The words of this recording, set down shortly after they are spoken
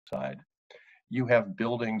side. You have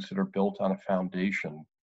buildings that are built on a foundation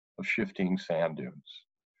of shifting sand dunes.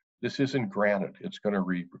 This isn't granite, it's going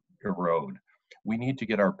to erode. We need to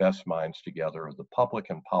get our best minds together, the public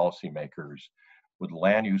and policymakers, with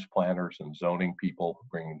land use planners and zoning people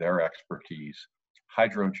bringing their expertise,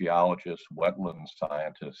 hydrogeologists, wetland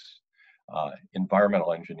scientists,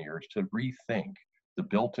 environmental engineers to rethink the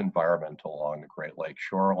built environment along the Great Lakes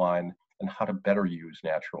shoreline and how to better use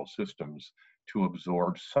natural systems to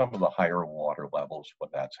absorb some of the higher water levels when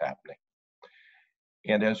that's happening.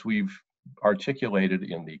 And as we've articulated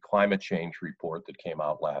in the climate change report that came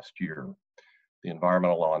out last year, the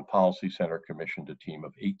Environmental Law and Policy Center commissioned a team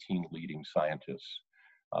of 18 leading scientists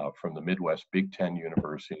from the Midwest Big Ten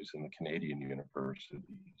universities and the Canadian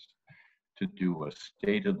universities to do a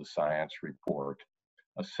state of the science report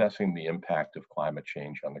assessing the impact of climate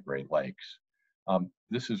change on the Great Lakes.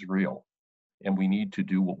 This is real, and we need to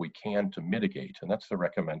do what we can to mitigate, and that's the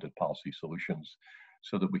recommended policy solutions,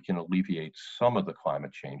 so that we can alleviate some of the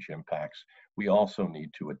climate change impacts. We also need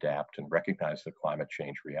to adapt and recognize the climate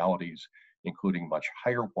change realities, including much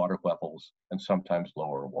higher water levels and sometimes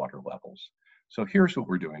lower water levels. So here's what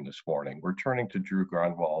we're doing this morning. We're turning to Drew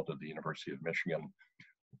Gronewold of the University of Michigan,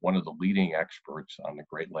 one of the leading experts on the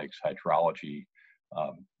Great Lakes hydrology.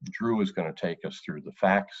 Drew is going to take us through the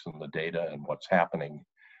facts and the data and what's happening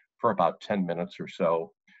for about 10 minutes or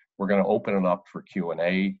so. We're going to open it up for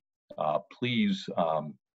Q&A. Please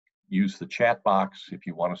use the chat box. If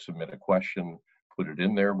you want to submit a question, put it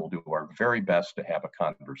in there. We'll do our very best to have a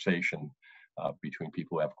conversation between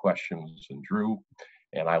people who have questions and Drew,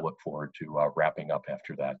 and I look forward to wrapping up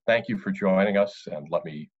after that. Thank you for joining us, and let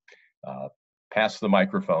me pass the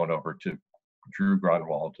microphone over to Drew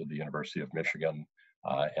Gronewold of the University of Michigan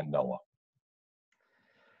and NOAA.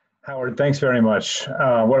 Howard, thanks very much.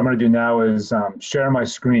 What I'm going to do now is share my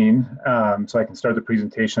screen so I can start the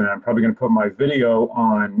presentation. And I'm probably going to put my video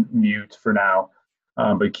on mute for now,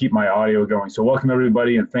 but keep my audio going. So welcome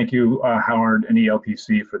everybody, and thank you, Howard and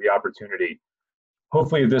ELPC, for the opportunity.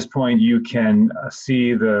 Hopefully at this point you can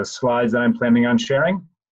see the slides that I'm planning on sharing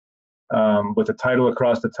with the title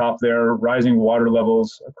across the top there, Rising Water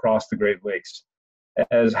Levels Across the Great Lakes.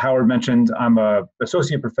 As Howard mentioned, I'm an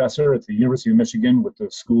associate professor at the University of Michigan with the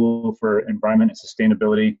School for Environment and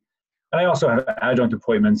Sustainability. And I also have adjunct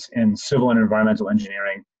appointments in civil and environmental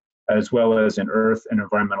engineering, as well as in earth and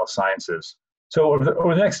environmental sciences. So over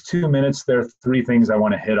the next 2 minutes, there are three things I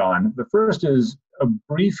want to hit on. The first is a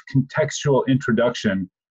brief contextual introduction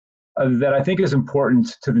that I think is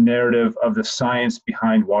important to the narrative of the science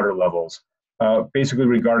behind water levels, basically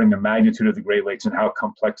regarding the magnitude of the Great Lakes and how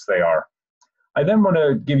complex they are. I then want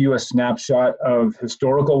to give you a snapshot of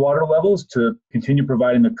historical water levels to continue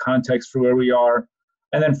providing the context for where we are.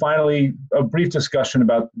 And then finally, a brief discussion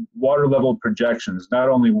about water level projections, not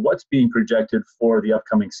only what's being projected for the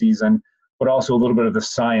upcoming season, but also a little bit of the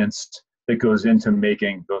science that goes into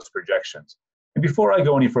making those projections. And before I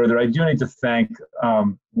go any further, I do need to thank a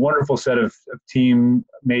wonderful set of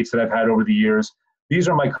teammates that I've had over the years. These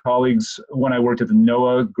are my colleagues when I worked at the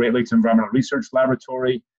NOAA Great Lakes Environmental Research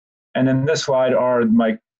Laboratory. And then this slide are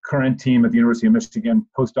my current team at the University of Michigan,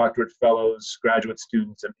 postdoctorate fellows, graduate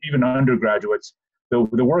students, and even undergraduates. The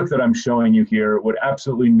work that I'm showing you here would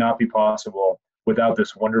absolutely not be possible without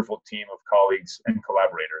this wonderful team of colleagues and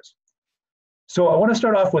collaborators. So I want to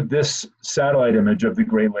start off with this satellite image of the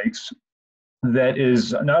Great Lakes that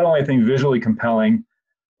is not only, I think, visually compelling,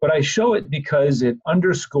 but I show it because it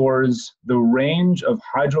underscores the range of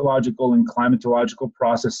hydrological and climatological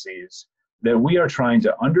processes that we are trying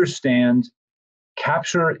to understand,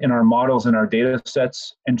 capture in our models and our data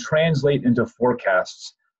sets, and translate into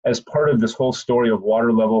forecasts as part of this whole story of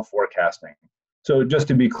water level forecasting. So just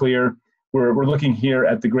to be clear, we're looking here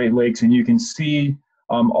at the Great Lakes, and you can see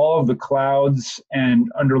all of the clouds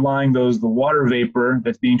and underlying those, the water vapor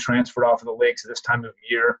that's being transferred off of the lakes at this time of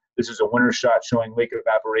year. This is a winter shot showing lake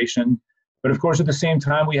evaporation. But of course, at the same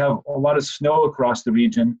time, we have a lot of snow across the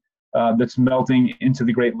region that's melting into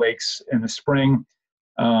the Great Lakes in the spring.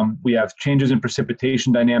 We have changes in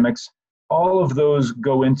precipitation dynamics. All of those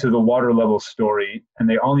go into the water level story, and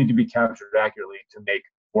they all need to be captured accurately to make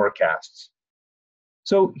forecasts.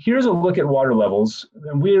 So here's a look at water levels,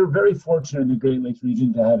 and we're very fortunate in the Great Lakes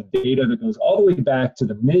region to have data that goes all the way back to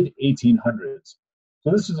the mid-1800s.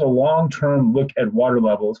 So this is a long-term look at water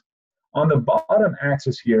levels. On the bottom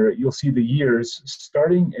axis here, you'll see the years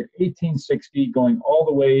starting at 1860 going all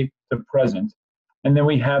the way to present. And then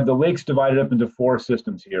we have the lakes divided up into four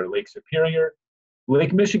systems here: Lake Superior,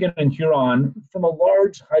 Lake Michigan, and Huron. From a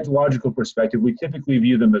large hydrological perspective, we typically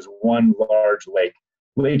view them as one large lake,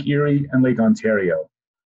 Lake Erie and Lake Ontario.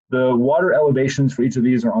 The water elevations for each of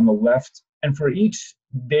these are on the left, and for each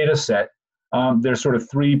data set, there's sort of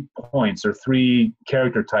 3 points or 3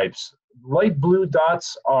 character types. Light blue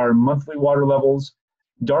dots are monthly water levels,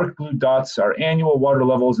 dark blue dots are annual water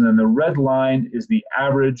levels, and then the red line is the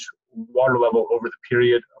average water level over the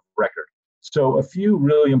period of record. So a few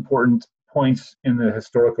really important points in the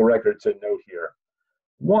historical record to note here.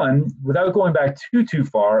 One, without going back too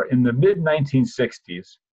far, in the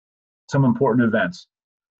mid-1960s, some important events.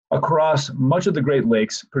 Across much of the Great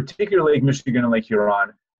Lakes, particularly Lake Michigan and Lake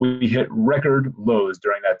Huron, we hit record lows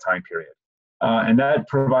during that time period. And that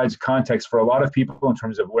provides context for a lot of people in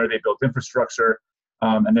terms of where they built infrastructure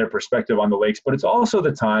and their perspective on the lakes. But it's also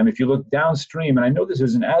the time, if you look downstream, and I know this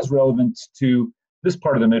isn't as relevant to this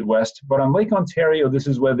part of the Midwest, but on Lake Ontario, this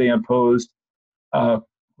is where they imposed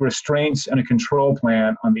restraints and a control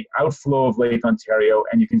plan on the outflow of Lake Ontario.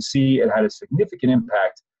 And you can see it had a significant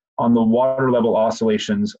impact on the water level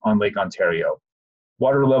oscillations on Lake Ontario.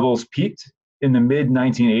 Water levels peaked in the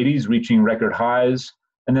mid-1980s, reaching record highs,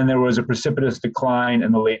 and then there was a precipitous decline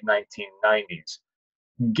in the late 1990s.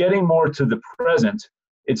 Getting more to the present,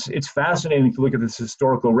 it's fascinating to look at this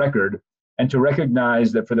historical record and to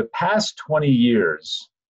recognize that for the past 20 years,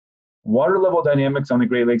 water level dynamics on the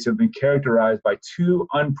Great Lakes have been characterized by 2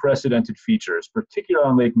 unprecedented features, particularly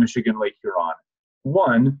on Lake Michigan, Lake Huron.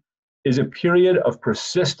 One is a period of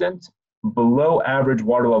persistent below average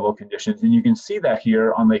water level conditions, and you can see that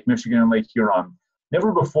here on Lake Michigan and Lake Huron.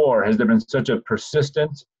 Never before has there been such a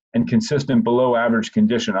persistent and consistent below average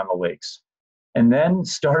condition on the lakes. And then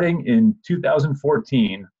starting in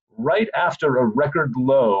 2014, right after a record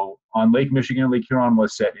low on Lake Michigan and Lake Huron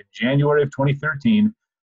was set in January of 2013,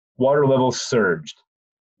 water levels surged.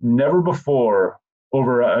 Never before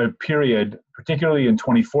over a period, particularly in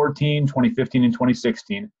 2014, 2015, and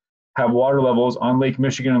 2016, have water levels on Lake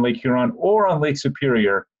Michigan and Lake Huron or on Lake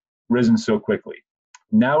Superior risen so quickly.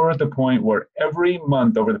 Now we're at the point where every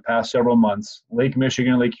month over the past several months, Lake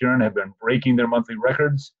Michigan and Lake Huron have been breaking their monthly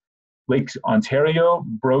records. Lake Ontario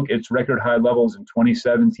broke its record high levels in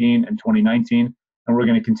 2017 and 2019, and we're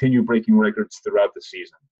going to continue breaking records throughout the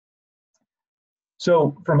season.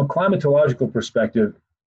 So from a climatological perspective,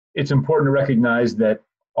 it's important to recognize that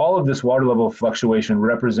all of this water level fluctuation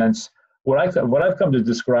represents what I've come to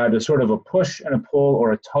describe as sort of a push and a pull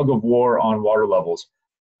or a tug of war on water levels.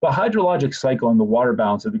 The hydrologic cycle and the water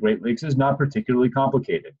balance of the Great Lakes is not particularly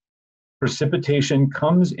complicated. Precipitation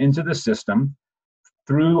comes into the system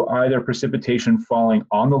through either precipitation falling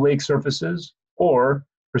on the lake surfaces or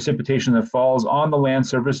precipitation that falls on the land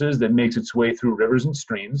surfaces that makes its way through rivers and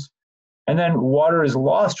streams. And then water is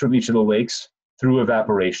lost from each of the lakes through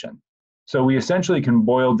evaporation. So we essentially can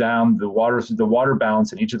boil down the water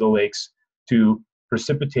balance in each of the lakes to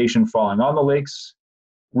precipitation falling on the lakes,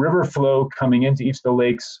 river flow coming into each of the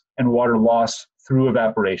lakes, and water loss through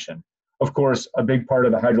evaporation. Of course, a big part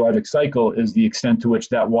of the hydrologic cycle is the extent to which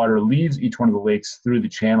that water leaves each one of the lakes through the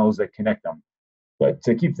channels that connect them. But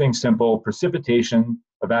to keep things simple, precipitation,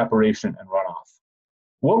 evaporation, and runoff.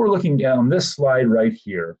 What we're looking at on this slide right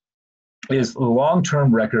here is the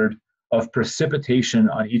long-term record of precipitation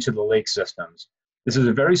on each of the lake systems. This is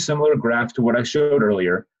a very similar graph to what I showed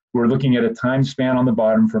earlier. We're looking at a time span on the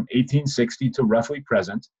bottom from 1860 to roughly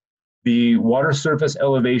present. The water surface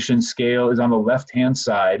elevation scale is on the left-hand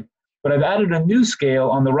side, but I've added a new scale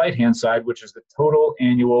on the right-hand side, which is the total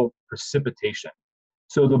annual precipitation.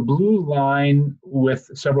 So the blue line with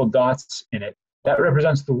several dots in it, that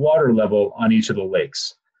represents the water level on each of the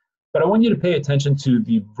lakes. But I want you to pay attention to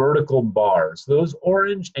the vertical bars. Those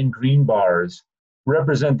orange and green bars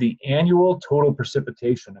represent the annual total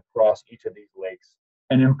precipitation across each of these lakes.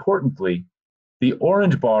 And importantly, the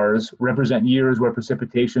orange bars represent years where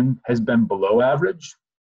precipitation has been below average,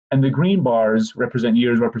 and the green bars represent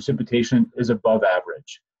years where precipitation is above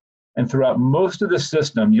average. And throughout most of the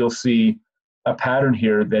system, you'll see a pattern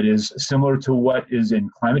here that is similar to what is in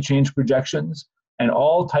climate change projections and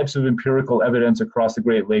all types of empirical evidence across the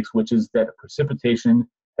Great Lakes, which is that precipitation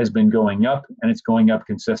has been going up, and it's going up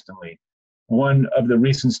consistently. One of the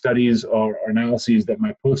recent studies or analyses that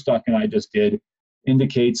my postdoc and I just did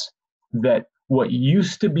indicates that what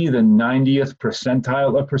used to be the 90th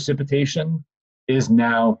percentile of precipitation is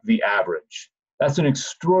now the average. That's an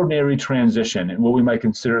extraordinary transition in what we might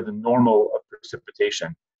consider the normal of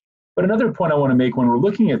precipitation. But another point I want to make when we're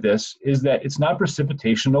looking at this is that it's not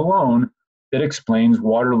precipitation alone that explains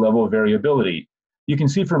water level variability. You can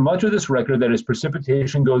see for much of this record that as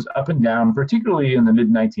precipitation goes up and down, particularly in the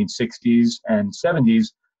mid-1960s and 70s,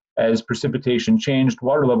 as precipitation changed,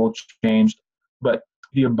 water level changed, but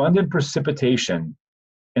the abundant precipitation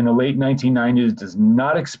in the late 1990s does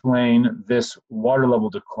not explain this water level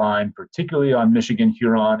decline, particularly on Michigan,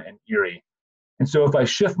 Huron, and Erie. And so if I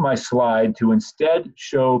shift my slide to instead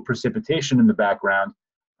show precipitation in the background,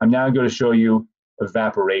 I'm now going to show you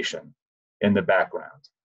evaporation in the background.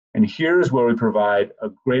 And here's where we provide a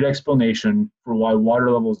great explanation for why water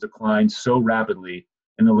levels declined so rapidly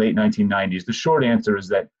in the late 1990s. The short answer is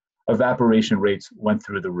that evaporation rates went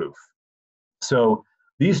through the roof. So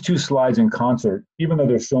these two slides in concert, even though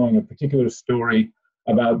they're showing a particular story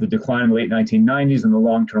about the decline in the late 1990s and the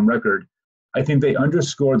long-term record, I think they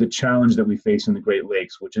underscore the challenge that we face in the Great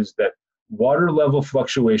Lakes, which is that water level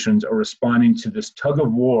fluctuations are responding to this tug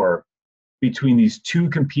of war between these two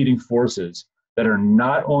competing forces that are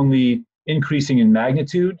not only increasing in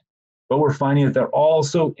magnitude, but we're finding that they're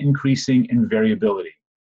also increasing in variability.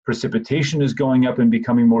 Precipitation is going up and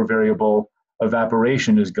becoming more variable.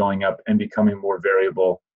 Evaporation is going up and becoming more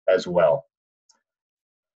variable as well.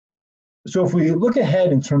 So if we look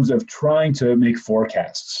ahead in terms of trying to make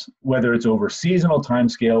forecasts, whether it's over seasonal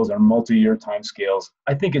timescales or multi-year timescales,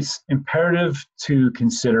 I think it's imperative to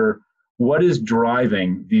consider what is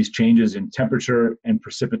driving these changes in temperature and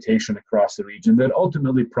precipitation across the region that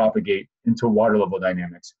ultimately propagate into water level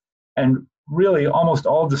dynamics. And really, almost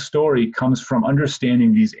all of the story comes from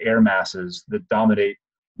understanding these air masses that dominate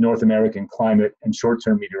North American climate and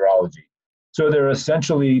short-term meteorology. So there are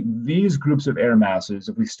essentially these groups of air masses.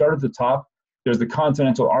 If we start at the top, there's the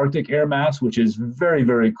continental Arctic air mass, which is very,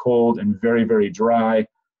 very cold and very, very dry,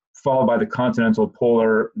 followed by the continental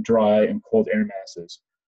polar dry and cold air masses.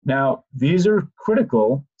 Now, these are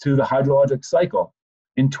critical to the hydrologic cycle.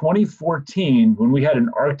 In 2014, when we had an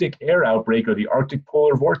Arctic air outbreak or the Arctic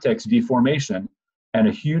polar vortex deformation, and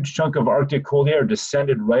a huge chunk of Arctic cold air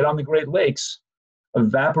descended right on the Great Lakes,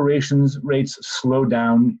 evaporation rates slowed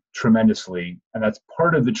down tremendously, and that's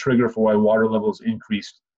part of the trigger for why water levels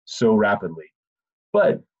increased so rapidly.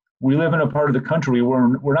 But we live in a part of the country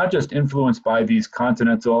where we're not just influenced by these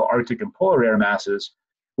continental, Arctic, and polar air masses,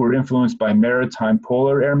 we're influenced by maritime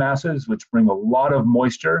polar air masses, which bring a lot of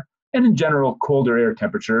moisture and in general colder air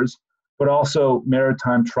temperatures, but also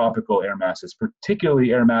maritime tropical air masses,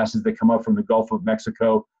 particularly air masses that come up from the Gulf of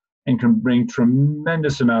Mexico and can bring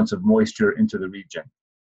tremendous amounts of moisture into the region.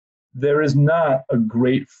 There is not a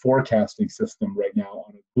great forecasting system right now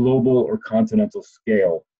on a global or continental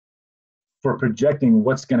scale for projecting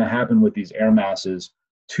what's going to happen with these air masses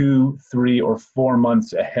 2, 3, or 4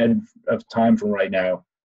 months ahead of time from right now.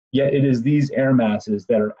 Yet it is these air masses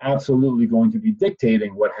that are absolutely going to be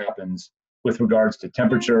dictating what happens with regards to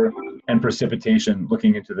temperature and precipitation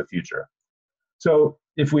looking into the future. So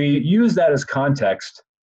if we use that as context,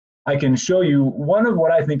 I can show you one of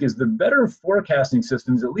what I think is the better forecasting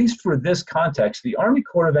systems, at least for this context. The Army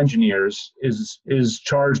Corps of Engineers is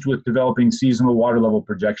charged with developing seasonal water level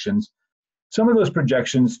projections. Some of those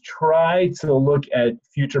projections try to look at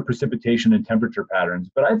future precipitation and temperature patterns,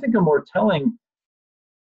 but I think a more telling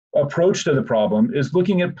approach to the problem is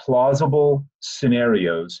looking at plausible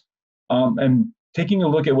scenarios and taking a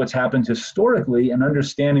look at what's happened historically and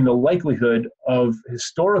understanding the likelihood of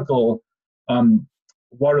historical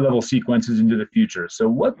water level sequences into the future. So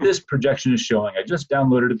what this projection is showing, I just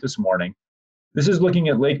downloaded it this morning. This is looking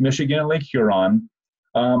at Lake Michigan and Lake Huron.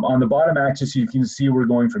 On the bottom axis, you can see we're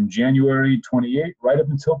going from January 28 right up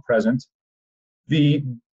until present. The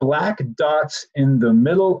black dots in the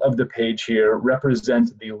middle of the page here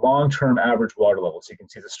represent the long-term average water levels. You can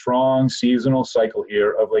see the strong seasonal cycle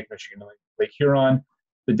here of Lake Michigan and Lake Huron.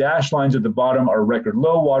 The dashed lines at the bottom are record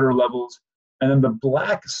low water levels. And then the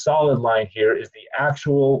black solid line here is the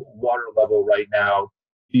actual water level right now.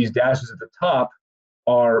 These dashes at the top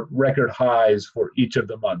are record highs for each of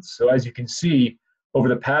the months. So as you can see, over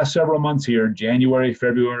the past several months here, January,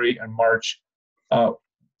 February, and March,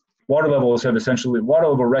 water level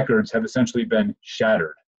records have essentially been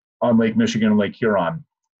shattered on Lake Michigan and Lake Huron.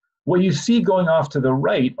 What you see going off to the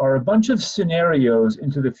right are a bunch of scenarios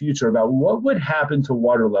into the future about what would happen to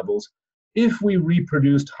water levels if we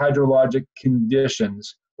reproduced hydrologic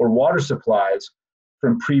conditions or water supplies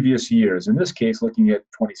from previous years. In this case, looking at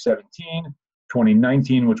 2017,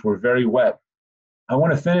 2019, which were very wet. I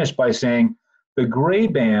want to finish by saying the gray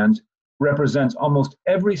band represents almost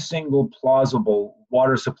every single plausible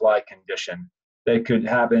water supply condition that could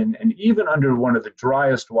happen. And even under one of the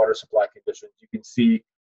driest water supply conditions, you can see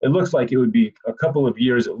it looks like it would be a couple of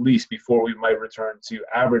years at least before we might return to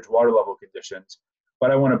average water level conditions. But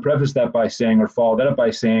I want to preface that by saying, or follow that up by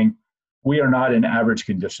saying, we are not in average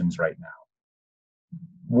conditions right now.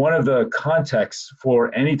 One of the contexts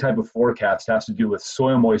for any type of forecast has to do with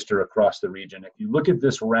soil moisture across the region. If you look at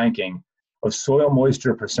this ranking of soil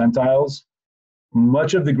moisture percentiles,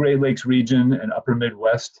 much of the Great Lakes region and upper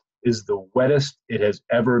Midwest is the wettest it has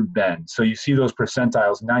ever been. So you see those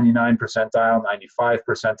percentiles, 99 percentile, 95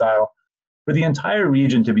 percentile. For the entire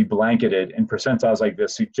region to be blanketed in percentiles like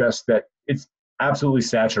this suggests that it's absolutely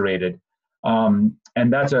saturated. And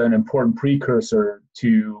that's an important precursor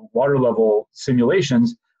to water level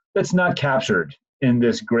simulations that's not captured in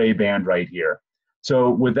this gray band right here.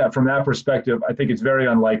 So with that, from that perspective, I think it's very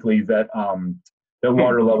unlikely that that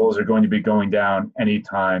water levels are going to be going down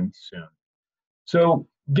anytime soon. So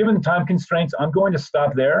given the time constraints, I'm going to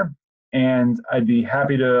stop there, and I'd be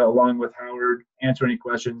happy to, along with Howard, answer any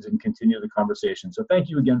questions and continue the conversation. So thank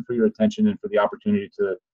you again for your attention and for the opportunity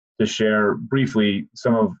to share briefly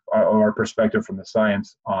some of our perspective from the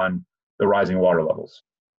science on the rising water levels.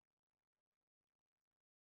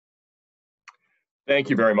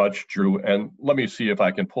 Thank you very much, Drew. And let me see if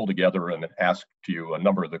I can pull together and ask to you a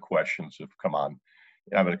number of the questions that have come on.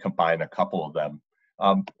 I'm going to combine a couple of them.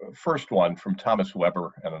 First one from Thomas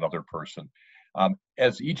Weber and another person.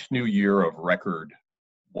 As each new year of record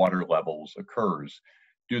water levels occurs,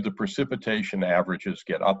 do the precipitation averages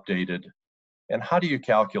get updated? And how do you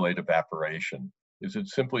calculate evaporation? Is it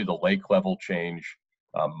simply the lake level change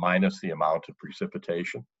minus the amount of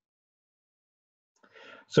precipitation?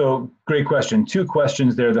 So great question. Two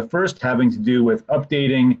questions there. The first having to do with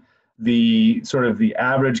updating the sort of the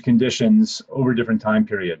average conditions over different time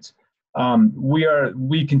periods.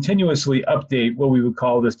 We continuously update what we would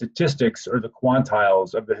call the statistics or the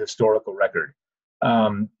quantiles of the historical record.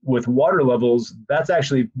 With water levels, that's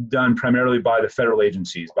actually done primarily by the federal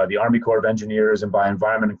agencies, by the Army Corps of Engineers and by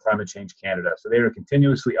Environment and Climate Change Canada. So they are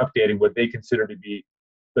continuously updating what they consider to be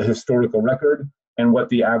the historical record and what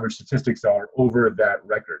the average statistics are over that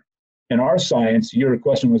record. In our science, your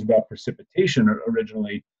question was about precipitation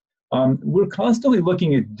originally. We're constantly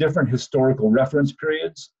looking at different historical reference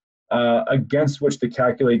periods against which to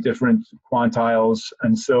calculate different quantiles.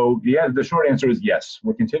 And so the short answer is yes,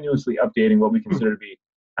 we're continuously updating what we consider to be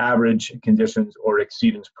average conditions or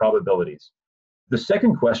exceedance probabilities. The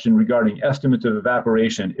second question regarding estimates of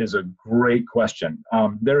evaporation is a great question.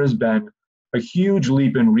 There has been a huge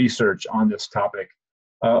leap in research on this topic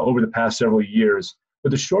over the past several years. But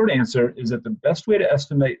the short answer is that the best way to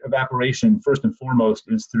estimate evaporation, first and foremost,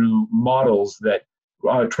 is through models that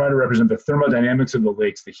try to represent the thermodynamics of the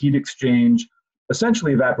lakes, the heat exchange.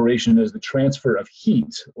 Essentially, evaporation is the transfer of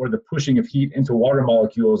heat or the pushing of heat into water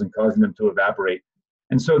molecules and causing them to evaporate.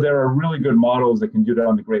 And so there are really good models that can do that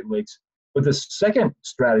on the Great Lakes. But the second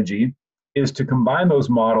strategy is to combine those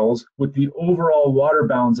models with the overall water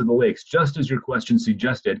balance of the lakes, just as your question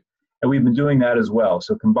suggested. And we've been doing that as well.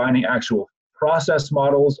 So combining actual process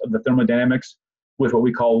models of the thermodynamics with what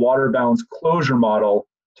we call water balance closure model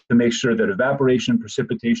to make sure that evaporation,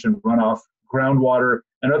 precipitation, runoff, groundwater,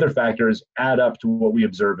 and other factors add up to what we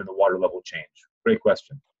observe in the water level change. Great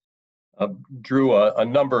question. Drew, a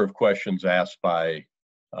number of questions asked by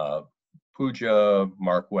Pooja,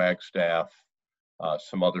 Mark Wagstaff,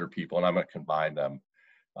 some other people, and I'm going to combine them.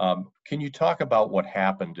 Can you talk about what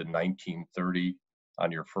happened in 1930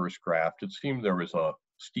 on your first graph? It seemed there was a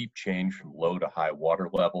steep change from low to high water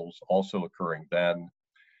levels also occurring then.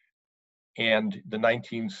 And the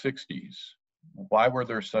 1960s, why were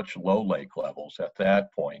there such low lake levels at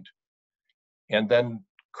that point? And then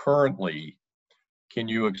currently, can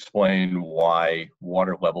you explain why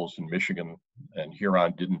water levels in Michigan and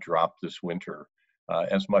Huron didn't drop this winter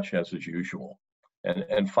as much as usual?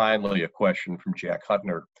 And finally, a question from Jack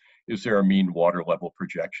Hutner. Is there a mean water level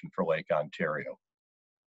projection for Lake Ontario?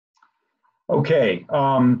 Okay,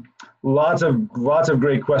 lots of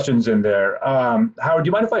great questions in there. Howard, do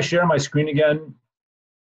you mind if I share my screen again?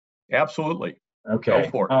 Absolutely. Okay. Go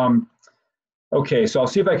for it. Okay, so I'll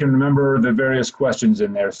see if I can remember the various questions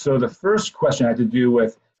in there. So the first question had to do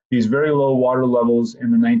with these very low water levels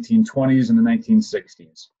in the 1920s and the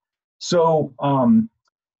 1960s. So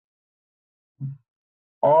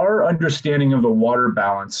our understanding of the water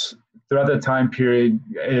balance throughout that time period,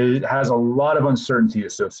 it has a lot of uncertainty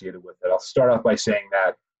associated with it. I'll start off by saying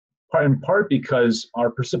that, in part because our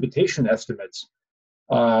precipitation estimates,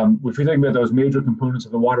 if we think about those major components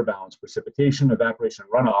of the water balance, precipitation, evaporation,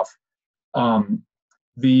 runoff,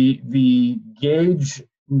 the gauge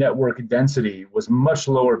network density was much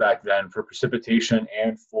lower back then for precipitation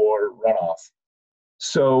and for runoff.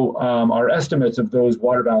 So our estimates of those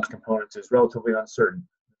water balance components is relatively uncertain.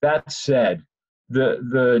 That said,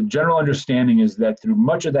 the general understanding is that through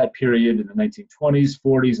much of that period in the 1920s,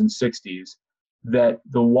 40s, and 60s, that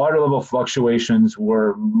the water level fluctuations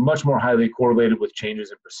were much more highly correlated with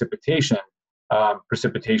changes in precipitation,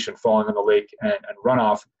 precipitation falling on the lake and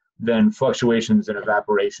runoff, than fluctuations in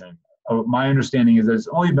evaporation. my understanding is that it's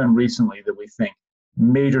only been recently that we think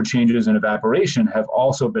major changes in evaporation have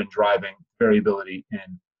also been driving variability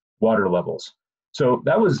in water levels. So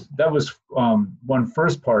that was one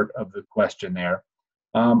first part of the question there.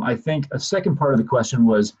 I think a second part of the question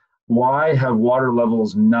was, why have water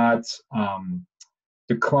levels not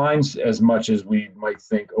declined as much as we might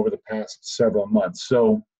think over the past several months?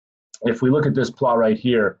 So if we look at this plot right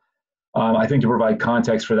here, I think to provide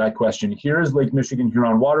context for that question, here is Lake Michigan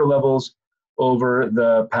Huron water levels over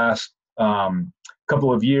the past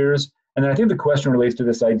couple of years. And then I think the question relates to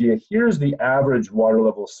this idea. Here's the average water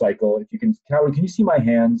level cycle. If you can, Howard, can you see my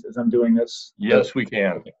hands as I'm doing this? Yes, we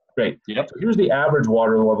can. Okay, great. Yep. So here's the average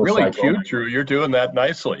water level really cycle. Really cute, Drew. You're doing that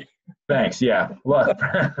nicely. Thanks. Yeah. Well,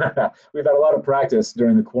 we've had a lot of practice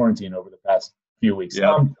during the quarantine over the past few weeks.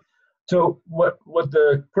 Yep. So what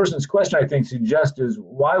the person's question, I think, suggests is,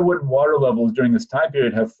 why wouldn't water levels during this time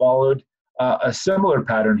period have followed a similar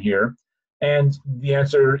pattern here? And the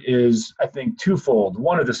answer is, I think, twofold.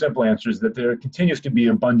 One of the simple answers is that there continues to be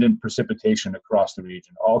abundant precipitation across the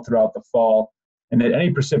region all throughout the fall, and that any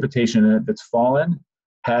precipitation that's fallen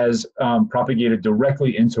has propagated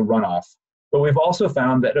directly into runoff. But we've also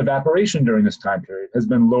found that evaporation during this time period has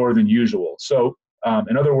been lower than usual. So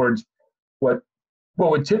in other words, what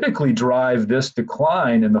would typically drive this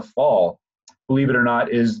decline in the fall, believe it or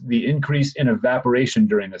not, is the increase in evaporation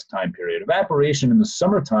during this time period. Evaporation in the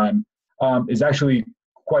summertime is actually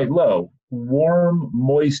quite low. Warm,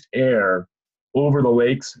 moist air over the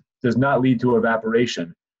lakes does not lead to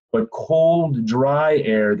evaporation, but cold, dry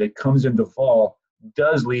air that comes into fall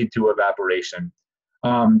does lead to evaporation.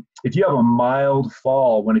 If you have a mild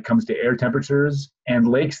fall when it comes to air temperatures and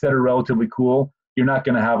lakes that are relatively cool, you're not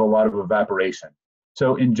going to have a lot of evaporation.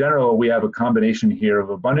 So in general, we have a combination here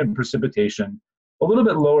of abundant precipitation, a little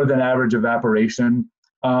bit lower than average evaporation.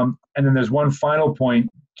 And then there's one final point,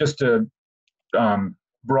 just to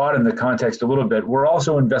broaden the context a little bit. We're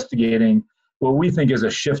also investigating what we think is a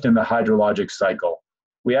shift in the hydrologic cycle.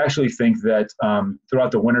 We actually think that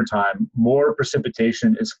throughout the wintertime, more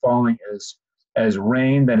precipitation is falling as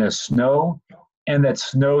rain than as snow, and that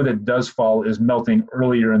snow that does fall is melting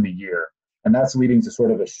earlier in the year. And that's leading to sort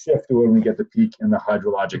of a shift to when we get the peak in the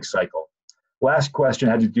hydrologic cycle. Last question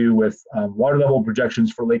had to do with water level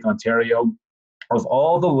projections for Lake Ontario. Of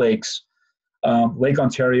all the lakes, Lake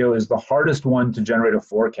Ontario is the hardest one to generate a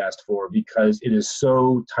forecast for because it is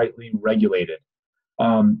so tightly regulated.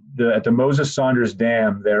 At the Moses Saunders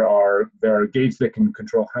Dam, there are gates that can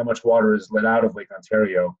control how much water is let out of Lake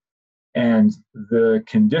Ontario. And the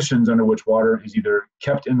conditions under which water is either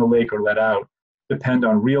kept in the lake or let out depend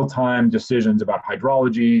on real-time decisions about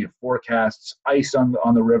hydrology, forecasts, ice on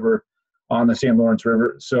the river, on the St. Lawrence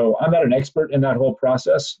River. So I'm not an expert in that whole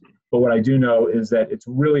process, but what I do know is that it's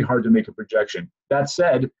really hard to make a projection. That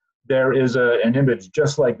said, there is an image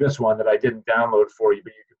just like this one that I didn't download for you,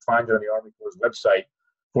 but you can find it on the Army Corps' website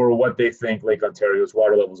for what they think Lake Ontario's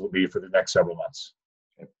water levels will be for the next several months.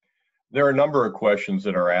 There are a number of questions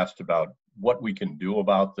that are asked about what we can do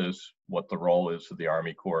about this, what the role is of the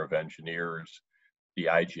Army Corps of Engineers, the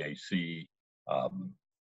IJC,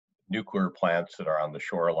 nuclear plants that are on the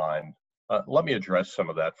shoreline. Let me address some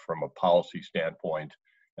of that from a policy standpoint,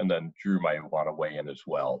 and then Drew might want to weigh in as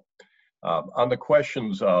well. On the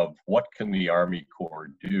questions of what can the Army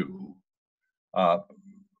Corps do,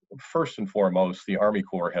 first and foremost, the Army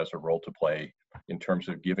Corps has a role to play in terms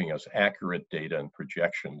of giving us accurate data and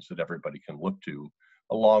projections that everybody can look to,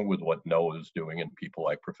 along with what NOAA is doing and people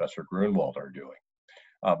like Professor Gronewold are doing.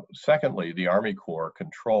 Secondly, the Army Corps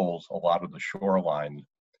controls a lot of the shoreline,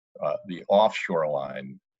 the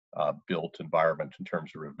off-shoreline built environment in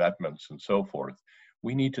terms of revetments and so forth.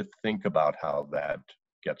 We need to think about how that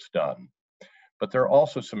gets done. But there are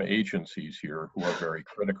also some agencies here who are very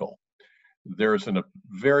critical. There's a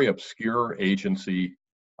very obscure agency.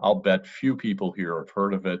 I'll bet few people here have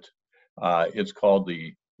heard of it. It's called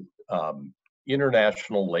the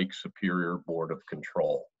International Lake Superior Board of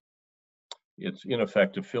Control. It's in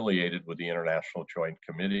effect affiliated with the International Joint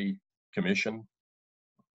Commission,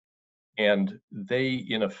 and they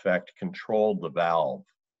in effect control the valve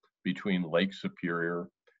between Lake Superior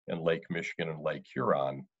and Lake Michigan and Lake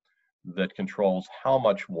Huron that controls how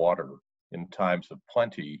much water in times of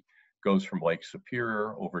plenty goes from Lake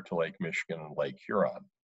Superior over to Lake Michigan and Lake Huron.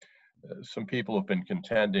 Some people have been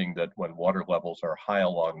contending that when water levels are high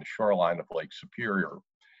along the shoreline of Lake Superior,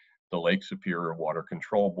 the Lake Superior Water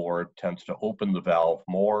Control Board tends to open the valve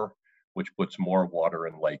more, which puts more water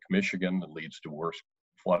in Lake Michigan and leads to worse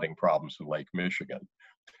flooding problems in Lake Michigan.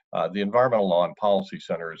 The Environmental Law and Policy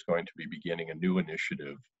Center is going to be beginning a new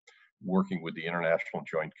initiative working with the International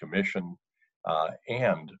Joint Commission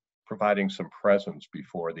and providing some presence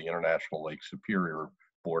before the International Lake Superior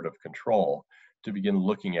Board of Control to begin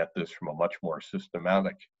looking at this from a much more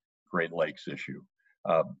systematic Great Lakes issue.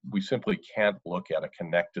 We simply can't look at a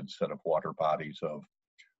connected set of water bodies of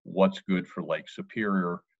what's good for Lake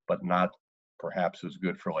Superior, but not perhaps as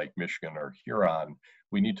good for Lake Michigan or Huron.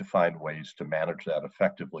 We need to find ways to manage that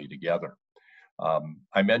effectively together.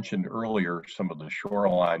 I mentioned earlier some of the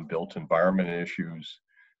shoreline built environment issues.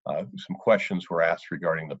 Some questions were asked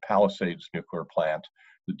regarding the Palisades nuclear plant,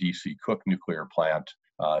 the DC Cook nuclear plant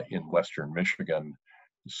in Western Michigan.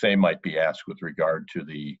 The same might be asked with regard to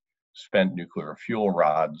the spent nuclear fuel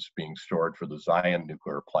rods being stored for the Zion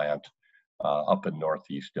nuclear plant up in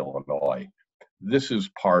Northeast Illinois. This is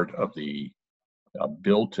part of the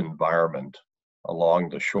built environment along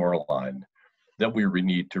the shoreline that we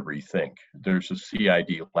need to rethink. There's a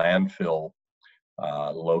CID landfill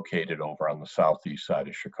located over on the southeast side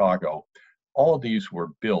of Chicago. All of these were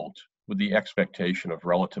built with the expectation of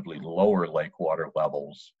relatively lower lake water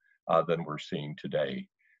levels than we're seeing today.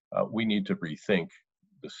 We need to rethink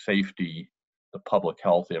the safety, the public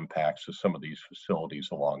health impacts of some of these facilities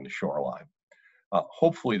along the shoreline.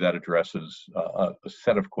 Hopefully that addresses a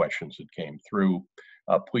set of questions that came through.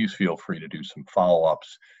 Please feel free to do some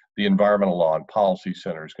follow-ups. The Environmental Law and Policy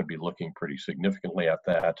Center is going to be looking pretty significantly at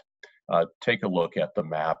that. Take a look at the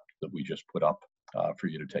map that we just put up for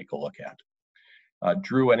you to take a look at.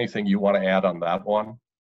 Drew, anything you want to add on that one?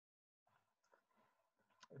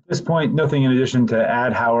 At this point, nothing in addition to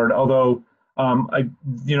add, Howard, although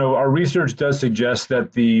our research does suggest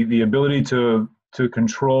that the ability to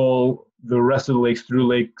control the rest of the lakes through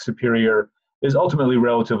Lake Superior is ultimately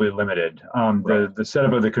relatively limited. Right. The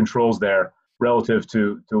setup of the controls there relative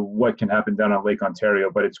to what can happen down on Lake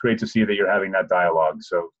Ontario, but it's great to see that you're having that dialogue,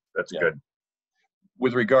 so that's good.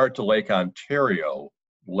 With regard to Lake Ontario,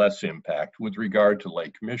 less impact. With regard to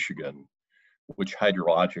Lake Michigan, which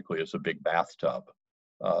hydrologically is a big bathtub,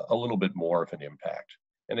 a little bit more of an impact.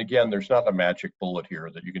 And again, there's not a magic bullet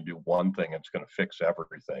here that you can do one thing, it's going to fix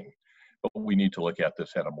everything. But we need to look at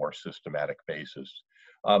this at a more systematic basis.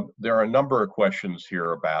 There are a number of questions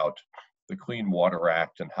here about the Clean Water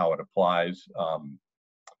Act and how it applies.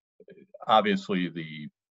 Obviously, the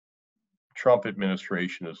Trump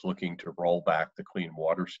administration is looking to roll back the clean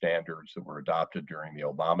water standards that were adopted during the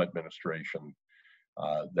Obama administration.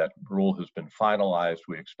 That rule has been finalized.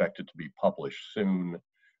 We expect it to be published soon.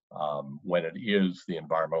 When it is, the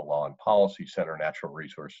Environmental Law and Policy Center, Natural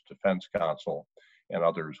Resource Defense Council, and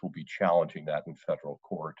others will be challenging that in federal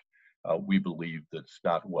court. We believe that it's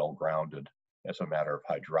not well grounded as a matter of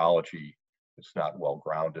hydrology. It's not well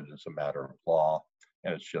grounded as a matter of law,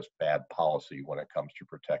 and it's just bad policy when it comes to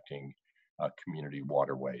protecting community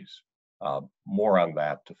waterways. More on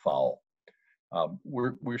that to follow.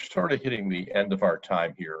 We're sort of hitting the end of our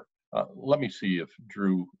time here. Let me see if,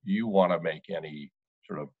 Drew, you want to make any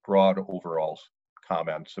sort of broad overall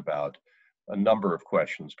comments about a number of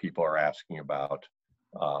questions people are asking about.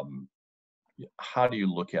 How do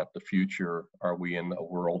you look at the future? Are we in a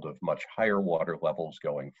world of much higher water levels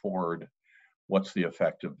going forward? What's the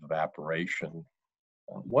effect of evaporation?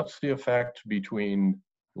 What's the effect between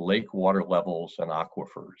lake water levels and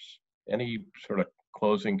aquifers? Any sort of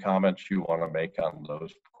closing comments you want to make on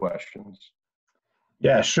those questions?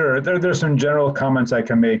 Yeah, sure. There's some general comments I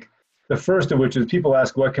can make. The first of which is people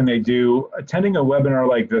ask, what can they do? Attending a webinar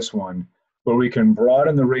like this one, where we can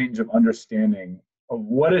broaden the range of understanding of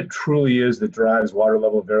what it truly is that drives water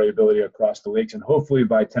level variability across the lakes. And hopefully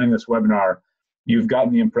by attending this webinar, you've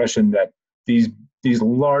gotten the impression that these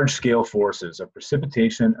large scale forces of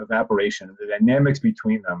precipitation, evaporation, the dynamics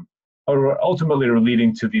between them are ultimately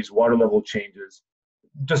leading to these water level changes.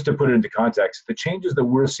 Just to put it into context, the changes that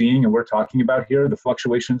we're seeing and we're talking about here, the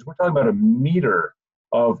fluctuations, we're talking about a meter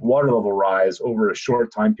of water level rise over a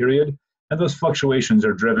short time period. And those fluctuations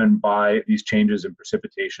are driven by these changes in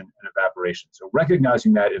precipitation and evaporation. So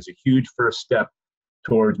recognizing that is a huge first step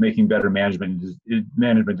towards making better management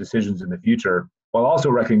decisions in the future, while also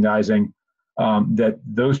recognizing that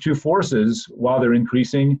those two forces, while they're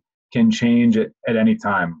increasing, can change at any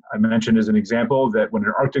time. I mentioned as an example that when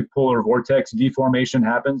an Arctic polar vortex deformation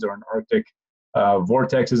happens, or an Arctic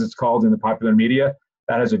vortex as it's called in the popular media,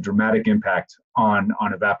 that has a dramatic impact on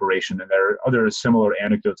evaporation. And there are other similar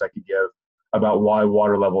anecdotes I could give about why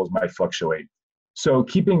water levels might fluctuate. So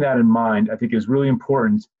keeping that in mind, I think is really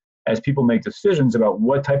important as people make decisions about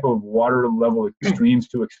what type of water level extremes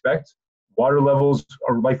to expect. Water levels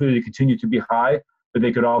are likely to continue to be high, but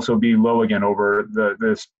they could also be low again over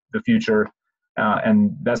the future.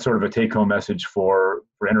 And that's sort of a take-home message for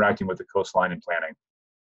interacting with the coastline and planning.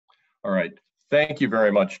 All right. Thank you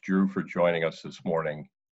very much, Drew, for joining us this morning.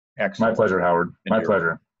 Excellent. My pleasure, Howard. And My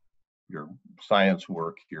pleasure. Your science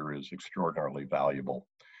work here is extraordinarily valuable.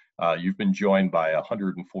 You've been joined by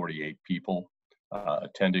 148 people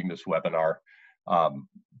attending this webinar.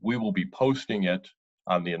 We will be posting it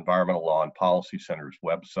on the Environmental Law and Policy Center's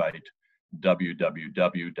website,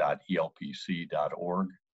 www.elpc.org,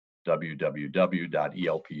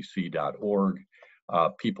 www.elpc.org.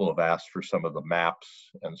 People have asked for some of the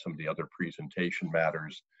maps and some of the other presentation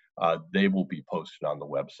matters. They will be posted on the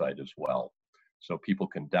website as well. So people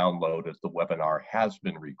can download it. The webinar has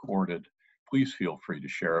been recorded. Please feel free to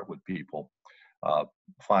share it with people.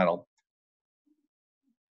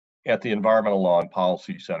 At the Environmental Law and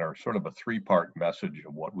Policy Center, sort of a three-part message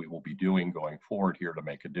of what we will be doing going forward here to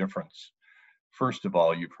make a difference. First of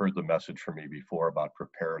all, you've heard the message from me before about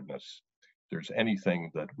preparedness. If there's anything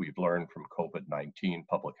that we've learned from COVID-19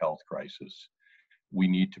 public health crisis, we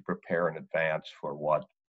need to prepare in advance for what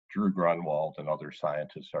Drew Gronewold and other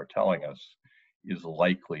scientists are telling us is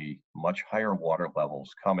likely much higher water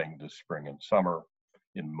levels coming this spring and summer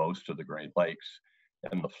in most of the Great Lakes,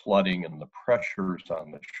 and the flooding and the pressures on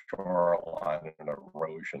the shoreline and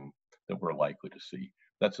erosion that we're likely to see.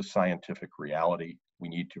 That's a scientific reality. We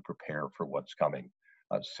need to prepare for what's coming.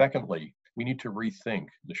 Secondly, we need to rethink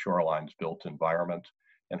the shoreline's built environment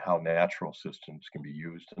and how natural systems can be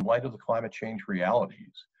used in light of the climate change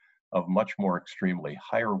realities of much more extremely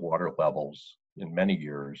higher water levels in many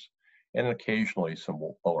years, and occasionally some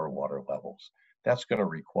lower water levels. That's going to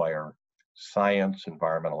require science,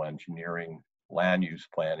 environmental engineering, land use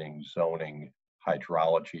planning, zoning,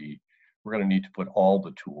 hydrology. We're going to need to put all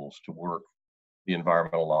the tools to work. The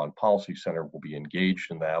Environmental Law and Policy Center will be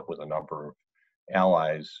engaged in that with a number of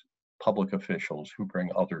allies, public officials who bring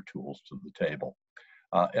other tools to the table.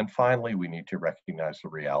 And finally, we need to recognize the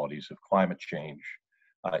realities of climate change.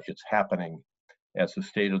 It's happening. As the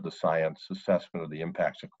state of the science assessment of the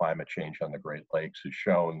impacts of climate change on the Great Lakes is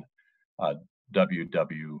shown,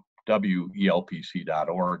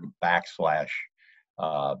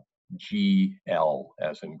 www.elpc.org/GL,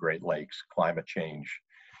 as in Great Lakes climate change.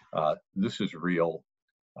 This is real.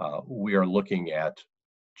 We are looking at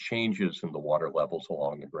changes in the water levels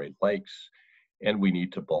along the Great Lakes, and we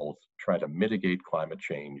need to both try to mitigate climate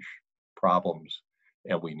change problems,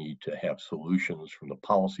 and we need to have solutions from the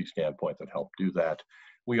policy standpoint that help do that.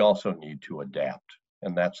 We also need to adapt,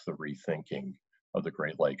 and that's the rethinking of the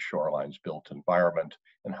Great Lakes shoreline's built environment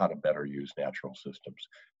and how to better use natural systems.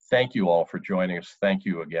 Thank you all for joining us. Thank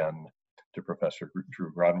you again to Professor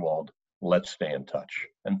Drew Gronewold. Let's stay in touch.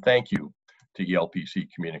 And thank you to ELPC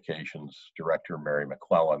Communications Director Mary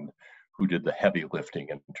McClellan, who did the heavy lifting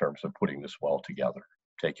in terms of putting this well together.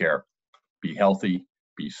 Take care. Be healthy,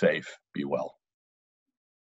 be safe, be well.